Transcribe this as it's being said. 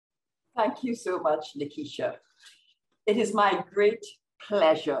Thank you so much, Nikisha. It is my great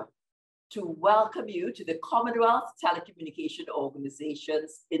pleasure to welcome you to the Commonwealth Telecommunication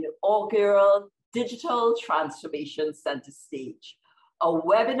Organization's inaugural Digital Transformation Center Stage, a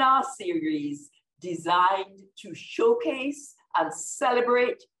webinar series designed to showcase and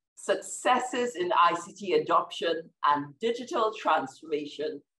celebrate successes in ICT adoption and digital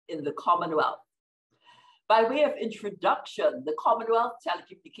transformation in the Commonwealth. By way of introduction, the Commonwealth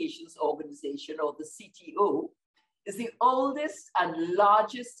Telecommunications Organization, or the CTO, is the oldest and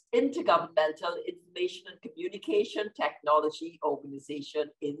largest intergovernmental information and communication technology organization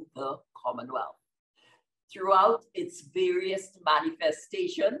in the Commonwealth. Throughout its various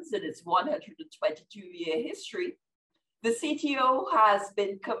manifestations in its 122-year history, the CTO has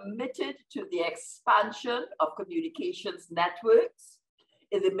been committed to the expansion of communications networks.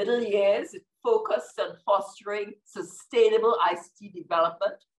 In the middle years, it focused on fostering sustainable ICT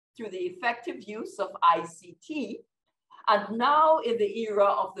development through the effective use of ICT. And now, in the era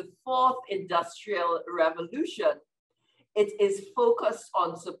of the fourth industrial revolution, it is focused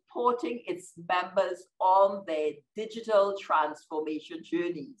on supporting its members on their digital transformation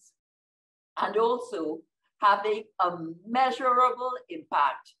journeys and also having a measurable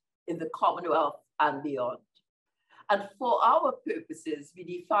impact in the Commonwealth and beyond. And for our purposes, we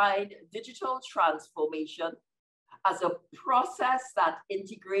define digital transformation as a process that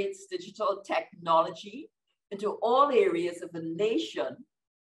integrates digital technology into all areas of the nation,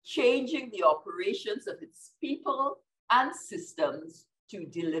 changing the operations of its people and systems to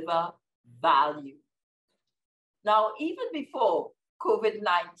deliver value. Now, even before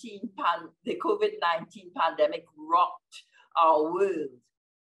the COVID-19 pandemic rocked our world,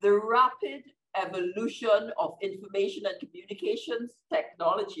 the rapid evolution of information and communications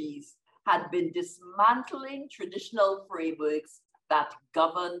technologies had been dismantling traditional frameworks that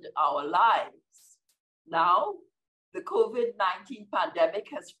governed our lives. Now, the COVID-19 pandemic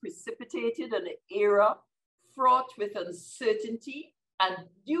has precipitated an era fraught with uncertainty and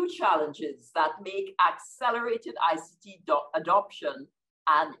new challenges that make accelerated ICT adoption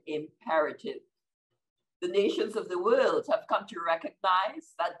an imperative. The nations of the world have come to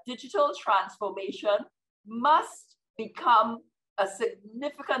recognize that digital transformation must become a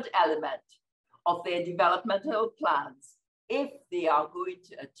significant element of their developmental plans if they are going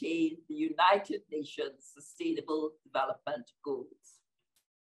to attain the United Nations Sustainable Development Goals.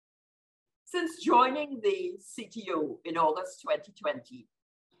 Since joining the CTO in August 2020,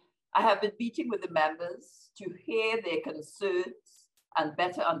 I have been meeting with the members to hear their concerns and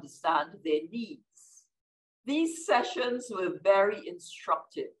better understand their needs. These sessions were very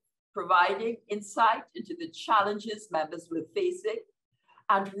instructive, providing insight into the challenges members were facing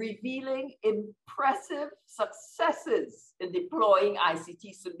and revealing impressive successes in deploying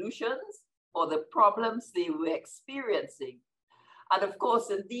ICT solutions for the problems they were experiencing. And of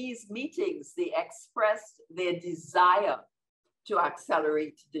course, in these meetings, they expressed their desire to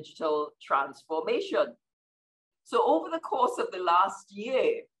accelerate digital transformation. So over the course of the last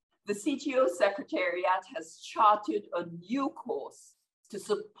year, the CTO Secretariat has charted a new course to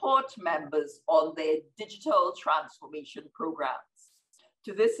support members on their digital transformation programs.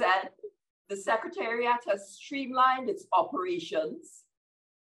 To this end, the Secretariat has streamlined its operations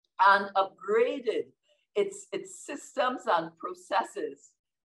and upgraded its systems and processes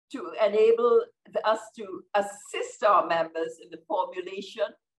to enable us to assist our members in the formulation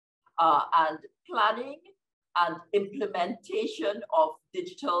and planning and implementation of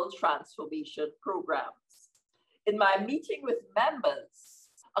digital transformation programs. In my meeting with members,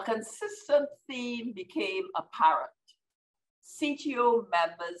 a consistent theme became apparent. CTO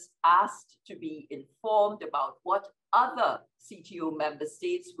members asked to be informed about what other CTO member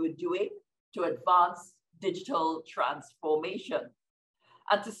states were doing to advance digital transformation.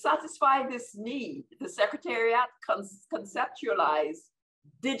 And to satisfy this need, the Secretariat conceptualized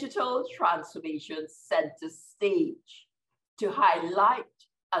Digital Transformation Center Stage to highlight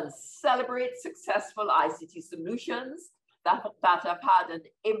and celebrate successful ICT solutions that have had an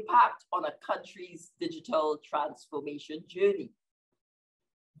impact on a country's digital transformation journey.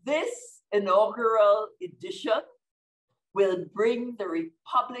 This inaugural edition will bring the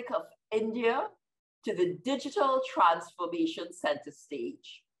Republic of India to the Digital Transformation Center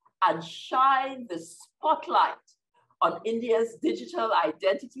Stage and shine the spotlight on India's digital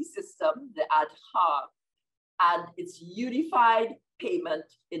identity system, the Aadhaar, and its unified payment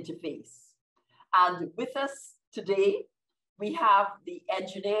interface. And with us today, we have the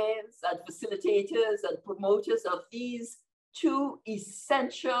engineers and facilitators and promoters of these two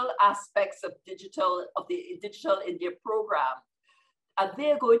essential aspects of the Digital India program, and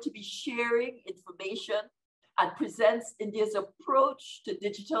they're going to be sharing information and presents India's approach to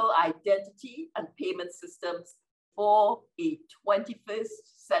digital identity and payment systems for a 21st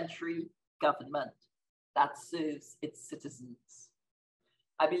century government that serves its citizens.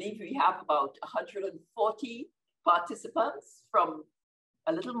 I believe we have about 140 participants from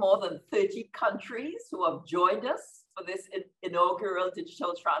a little more than 30 countries who have joined us for this inaugural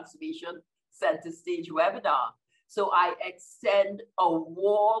Digital Transformation Center Stage webinar. So I extend a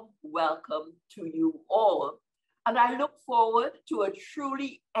warm welcome to you all. And I look forward to a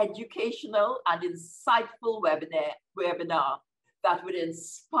truly educational and insightful webinar that would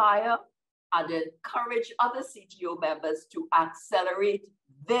inspire and encourage other CTO members to accelerate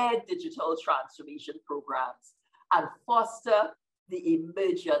their digital transformation programs and foster the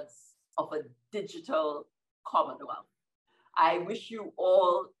emergence of a digital Commonwealth. I wish you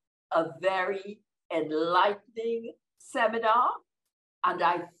all a very enlightening seminar, and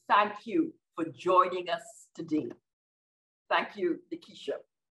I thank you for joining us today. Thank you, Nikisha.